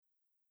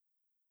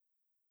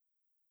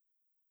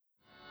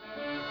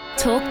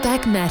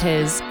Talkback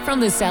Matters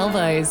from the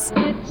Salvos.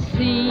 It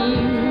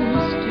seems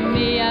to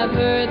me I've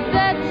heard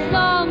that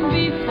song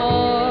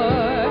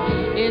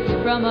before. It's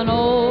from an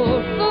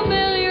old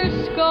familiar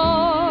score.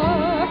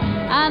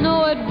 I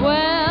know it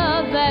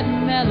well, that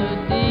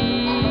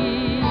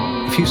melody.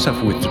 If you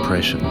suffer with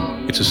depression,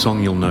 it's a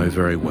song you'll know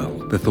very well.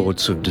 The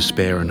thoughts of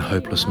despair and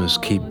hopelessness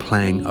keep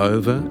playing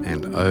over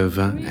and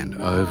over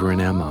and over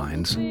in our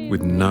minds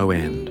with no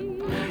end.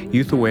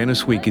 Youth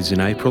Awareness Week is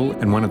in April,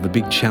 and one of the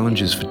big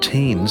challenges for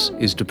teens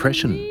is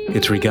depression.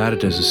 It's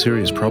regarded as a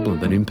serious problem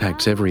that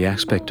impacts every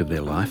aspect of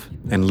their life,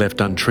 and left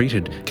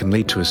untreated can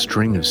lead to a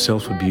string of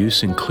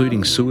self-abuse,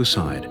 including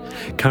suicide.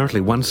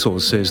 Currently, one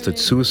source says that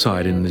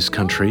suicide in this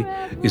country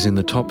is in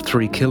the top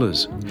 3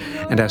 killers.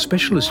 And our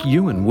specialist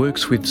Ewan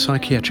works with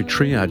psychiatric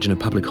triage in a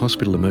public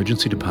hospital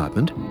emergency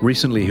department.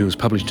 Recently, he was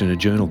published in a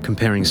journal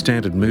comparing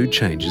standard mood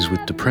changes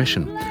with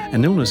depression,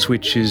 an illness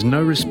which is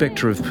no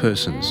respecter of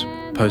persons.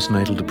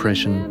 Postnatal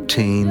depression,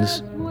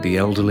 teens, the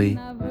elderly.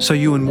 So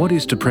Ewan, what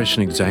is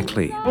depression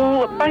exactly?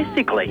 Well,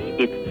 basically,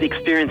 it's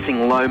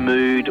experiencing low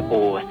mood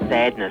or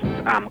sadness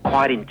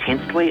quite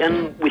intensely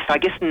and with, I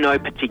guess, no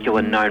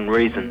particular known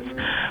reasons.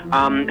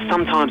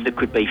 Sometimes it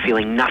could be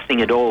feeling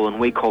nothing at all, and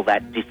we call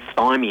that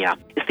dysthymia.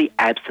 It's the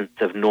absence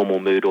of normal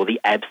mood or the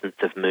absence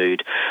of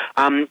mood.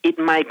 It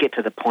may get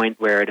to the point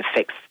where it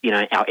affects,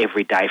 our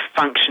everyday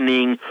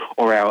functioning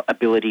or our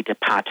ability to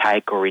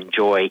partake or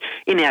enjoy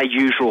in our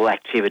usual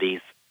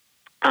activities.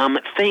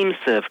 Themes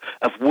of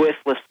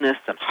worthlessness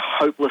and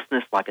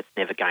hopelessness, like it's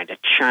never going to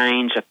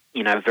change,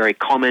 very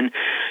common.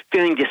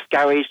 Feeling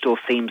discouraged or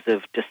themes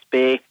of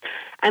despair.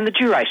 And the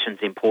duration's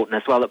important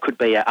as well. It could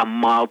be a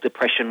mild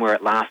depression where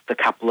it lasts a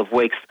couple of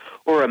weeks,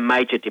 or a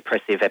major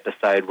depressive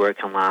episode where it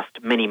can last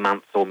many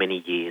months or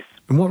many years.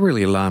 And what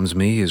really alarms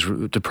me is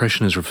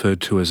depression is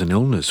referred to as an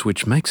illness,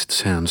 which makes it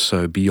sound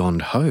so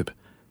beyond hope.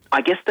 I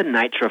guess the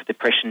nature of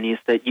depression is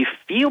that you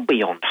feel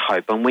beyond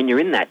hope, and when you're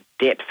in that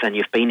depth and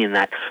you've been in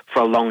that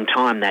for a long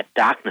time, that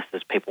darkness,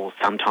 as people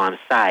sometimes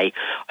say,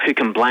 who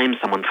can blame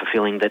someone for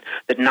feeling that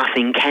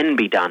nothing can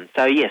be done?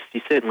 So yes,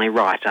 you're certainly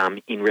right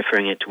in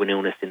referring it to an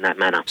illness in that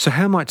manner. So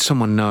how might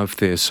someone know if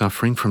they're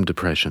suffering from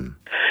depression?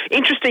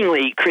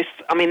 Interestingly, Chris,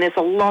 there's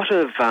a lot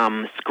of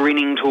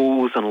screening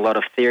tools and a lot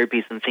of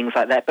therapies and things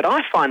like that, but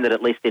I find that,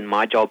 at least in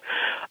my job,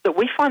 that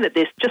we find that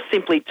there's just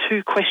simply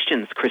 2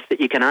 questions, Chris, that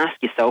you can ask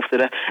yourself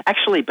that are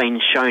actually been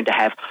shown to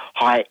have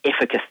higher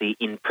efficacy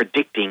in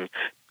predicting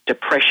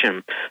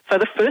depression. So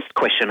the first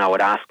question I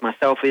would ask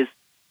myself is,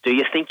 do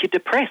you think you're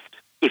depressed?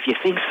 If you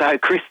think so,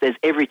 Chris, there's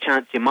every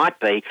chance you might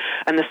be.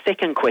 And the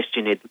second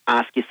question you'd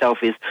ask yourself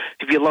is,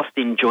 have you lost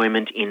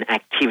enjoyment in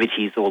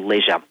activities or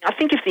leisure? I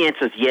think if the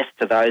answer is yes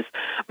to those,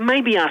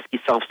 maybe ask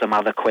yourself some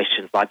other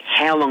questions like,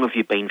 how long have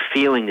you been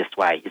feeling this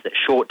way? Is it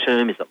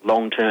short-term? Is it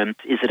long-term?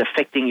 Is it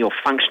affecting your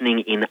functioning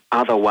in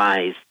other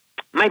ways?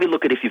 Maybe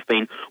look at if you've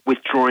been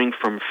withdrawing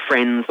from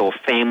friends or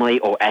family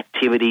or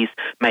activities.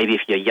 Maybe if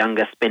you're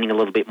younger, spending a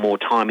little bit more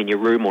time in your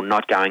room or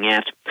not going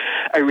out.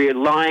 Are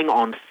relying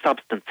on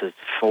substances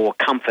for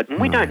comfort. And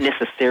we don't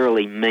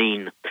necessarily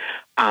mean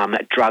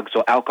drugs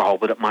or alcohol,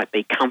 but it might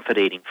be comfort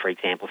eating, for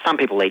example. Some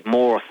people eat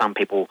more or some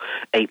people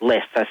eat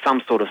less. So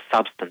some sort of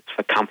substance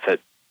for comfort.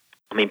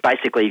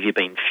 Basically, have you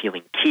been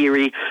feeling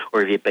teary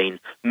or have you been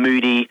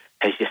moody?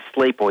 Has your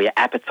sleep or your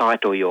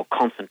appetite or your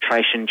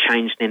concentration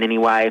changed in any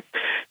way?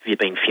 Have you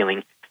been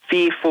feeling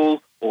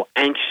fearful or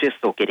anxious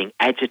or getting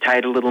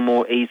agitated a little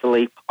more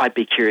easily? I'd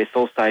be curious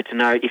also to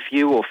know if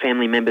you or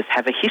family members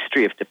have a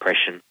history of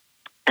depression.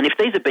 And if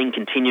these have been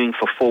continuing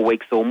for 4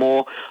 weeks or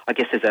more, I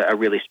guess there's a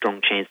really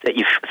strong chance that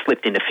you've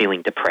slipped into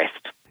feeling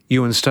depressed.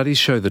 Ewan, studies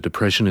show that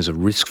depression is a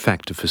risk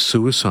factor for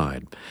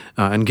suicide.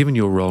 And given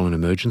your role in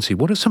emergency,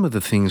 what are some of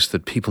the things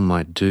that people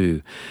might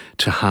do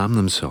to harm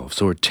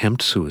themselves or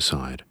attempt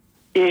suicide?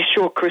 Yeah,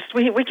 sure, Chris.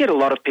 We get a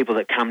lot of people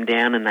that come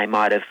down and they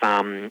might have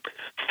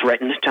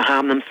threatened to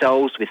harm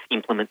themselves with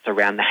implements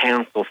around the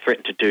house or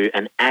threatened to do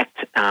an act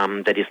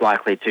that is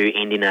likely to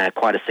end in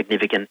quite a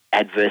significant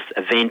adverse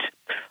event.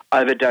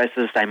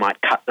 Overdoses, they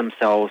might cut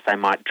themselves, they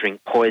might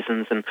drink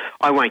poisons, and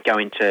I won't go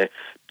into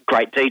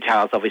great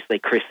details, obviously,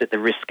 Chris, at the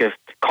risk of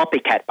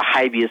copycat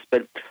behaviours,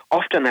 but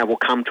often they will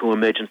come to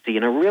emergency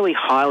in a really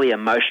highly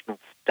emotional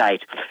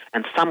state,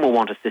 and some will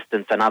want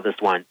assistance and others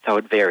won't, so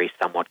it varies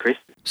somewhat, Chris.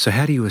 So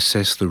how do you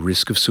assess the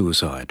risk of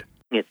suicide?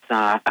 It's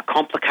a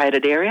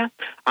complicated area.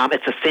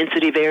 It's a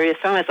sensitive area.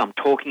 So as I'm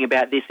talking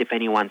about this, if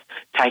anyone's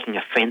taking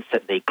offence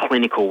at the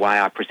clinical way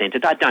I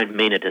presented, I don't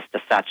mean it as to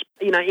such.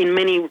 In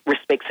many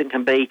respects it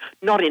can be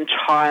not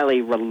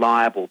entirely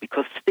reliable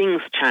because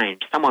things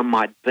change. Someone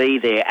might be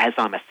there as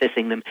I'm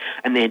assessing them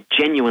and they're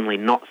genuinely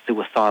not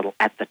suicidal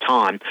at the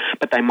time,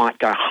 but they might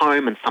go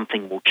home and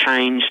something will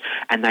change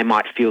and they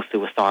might feel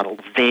suicidal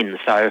then.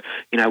 So,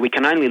 we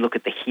can only look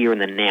at the here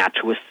and the now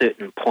to a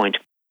certain point.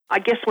 I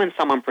guess when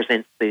someone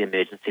presents to the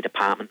emergency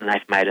department and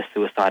they've made a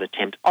suicide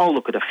attempt, I'll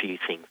look at a few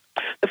things.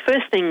 The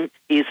first thing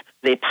is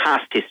their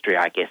past history,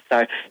 I guess.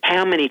 So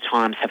how many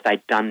times have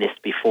they done this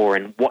before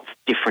and what's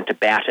different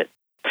about it?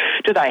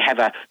 Do they have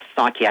a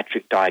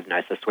psychiatric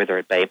diagnosis, whether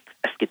it be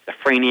a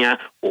schizophrenia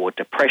or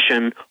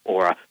depression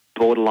or a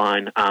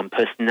borderline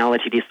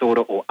personality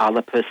disorder or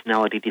other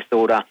personality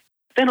disorder?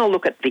 Then I'll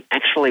look at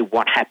actually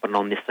what happened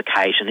on this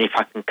occasion. If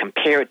I can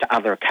compare it to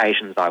other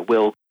occasions, I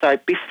will. So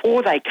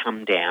before they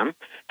come down,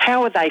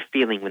 how are they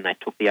feeling when they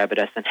took the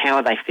overdose, and how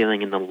are they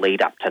feeling in the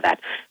lead up to that?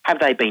 Have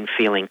they been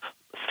feeling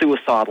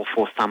suicidal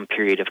for some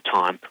period of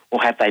time,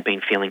 or have they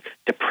been feeling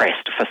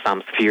depressed for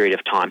some period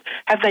of time?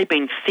 Have they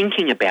been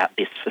thinking about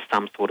this for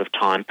some sort of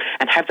time,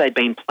 and have they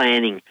been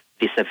planning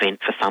this event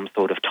for some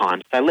sort of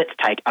time? So let's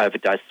take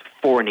overdose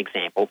for an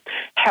example.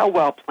 How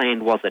well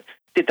planned was it?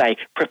 Did they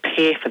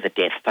prepare for the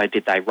death? So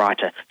did they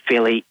write a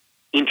fairly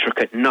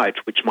intricate note,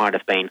 which might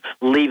have been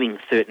leaving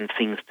certain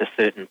things to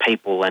certain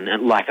people, and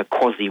like a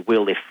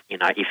quasi-will, if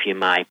you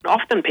may.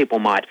 Often people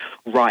might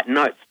write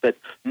notes, but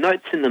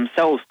notes in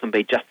themselves can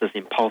be just as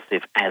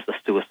impulsive as a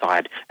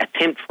suicide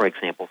attempt, for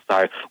example.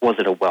 So was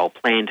it a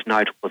well-planned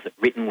note? Was it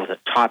written? Was it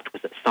typed?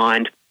 Was it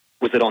signed?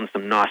 Was it on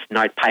some nice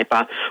note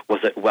paper?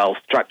 Was it well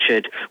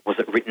structured? Was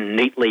it written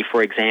neatly,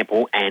 for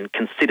example, and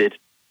considered?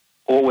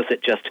 Or was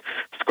it just a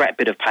scrap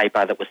bit of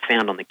paper that was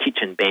found on the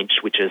kitchen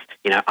bench, which is,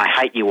 I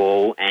hate you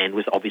all, and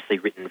was obviously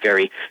written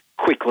very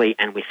quickly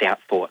and without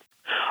thought?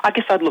 I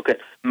guess I'd look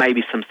at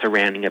maybe some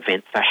surrounding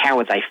events. So how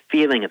are they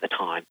feeling at the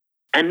time?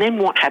 And then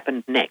what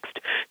happened next?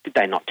 Did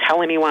they not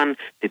tell anyone?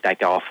 Did they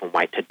go off and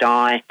wait to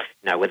die?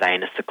 Were they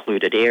in a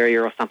secluded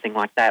area or something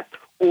like that?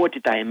 Or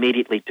did they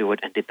immediately do it,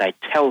 and did they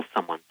tell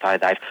someone? So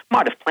they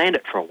might have planned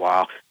it for a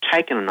while,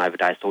 taken an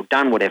overdose or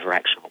done whatever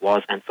action it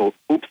was, and thought,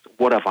 oops,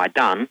 what have I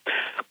done?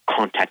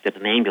 Contacted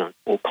an ambulance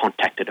or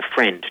contacted a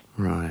friend.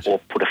 Right. Or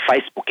put a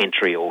Facebook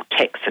entry or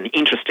text. And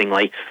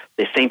interestingly,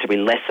 there seem to be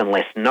less and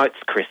less notes,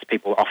 Chris.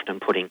 People are often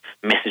putting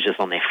messages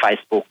on their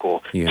Facebook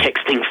or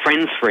texting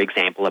friends, for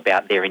example,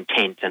 about their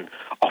intent, and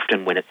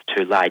often when it's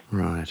too late.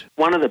 Right.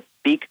 One of the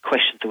big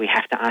questions that we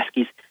have to ask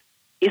is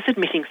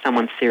admitting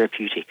someone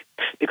therapeutic?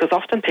 Because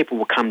often people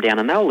will come down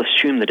and they'll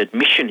assume that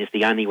admission is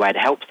the only way to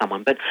help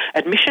someone, but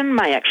admission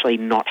may actually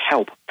not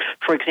help.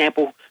 For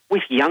example,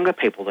 with younger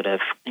people that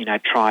have,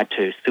 tried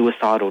to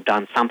suicide or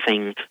done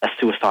something, a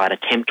suicide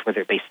attempt,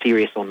 whether it be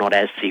serious or not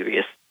as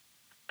serious,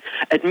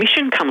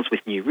 admission comes with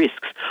new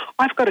risks.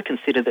 I've got to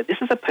consider that this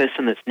is a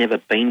person that's never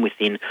been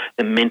within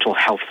the mental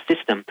health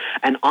system,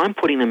 and I'm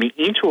putting them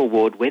into a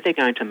ward where they're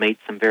going to meet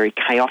some very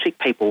chaotic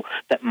people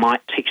that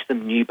might teach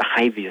them new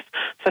behaviours.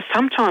 So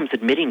sometimes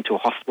admitting to a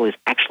hospital is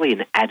actually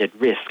an added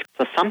risk.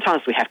 So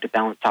sometimes we have to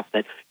balance up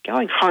that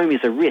going home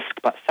is a risk,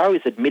 but so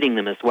is admitting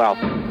them as well.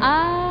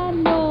 I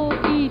know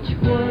each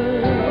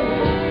word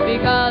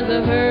because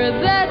I've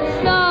heard that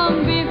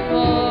song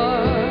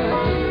before.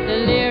 The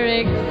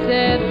lyrics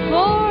said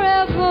forevermore's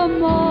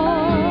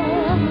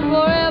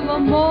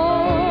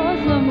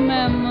a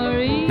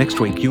memory. Next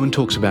week, Ewan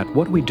talks about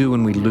what we do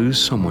when we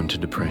lose someone to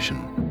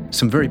depression.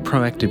 Some very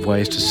proactive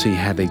ways to see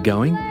how they're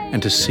going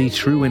and to see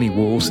through any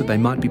walls that they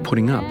might be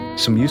putting up.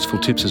 Some useful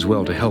tips as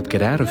well to help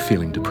get out of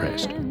feeling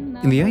depressed.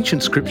 In the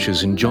ancient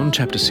scriptures in John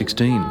chapter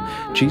 16,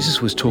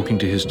 Jesus was talking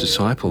to his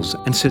disciples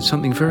and said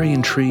something very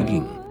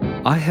intriguing.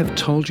 I have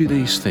told you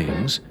these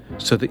things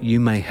so that you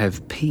may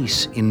have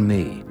peace in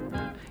me.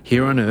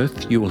 Here on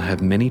earth you will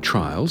have many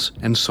trials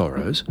and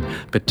sorrows,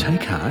 but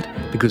take heart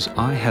because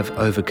I have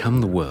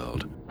overcome the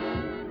world.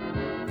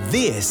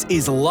 This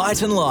is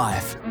Light and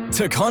Life.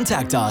 To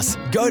contact us,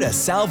 go to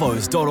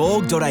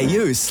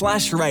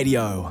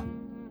salvos.org.au/radio.